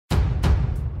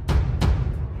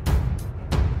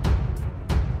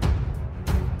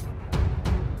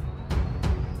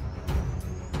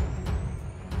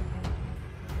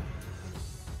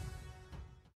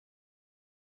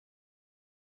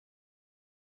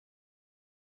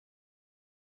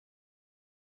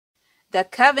The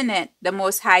covenant the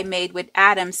Most High made with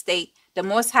Adam state the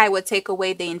Most High would take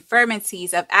away the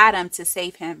infirmities of Adam to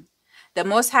save him. The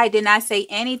Most High did not say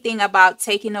anything about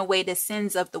taking away the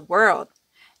sins of the world.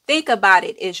 Think about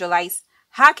it, Israelites.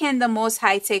 How can the Most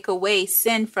High take away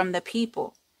sin from the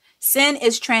people? Sin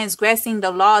is transgressing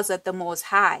the laws of the Most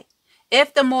High.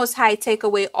 If the Most High take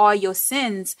away all your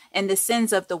sins and the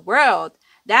sins of the world,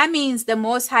 that means the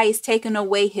Most High is taking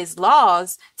away his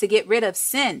laws to get rid of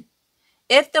sin.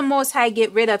 If the Most High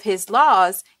get rid of his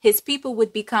laws, his people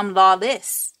would become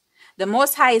lawless. The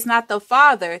Most High is not the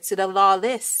father to the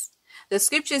lawless. The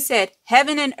scripture said,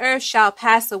 heaven and earth shall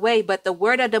pass away, but the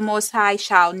word of the Most High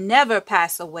shall never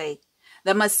pass away.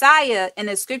 The Messiah in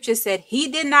the scripture said he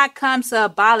did not come to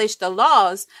abolish the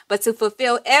laws, but to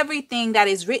fulfill everything that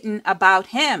is written about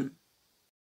him.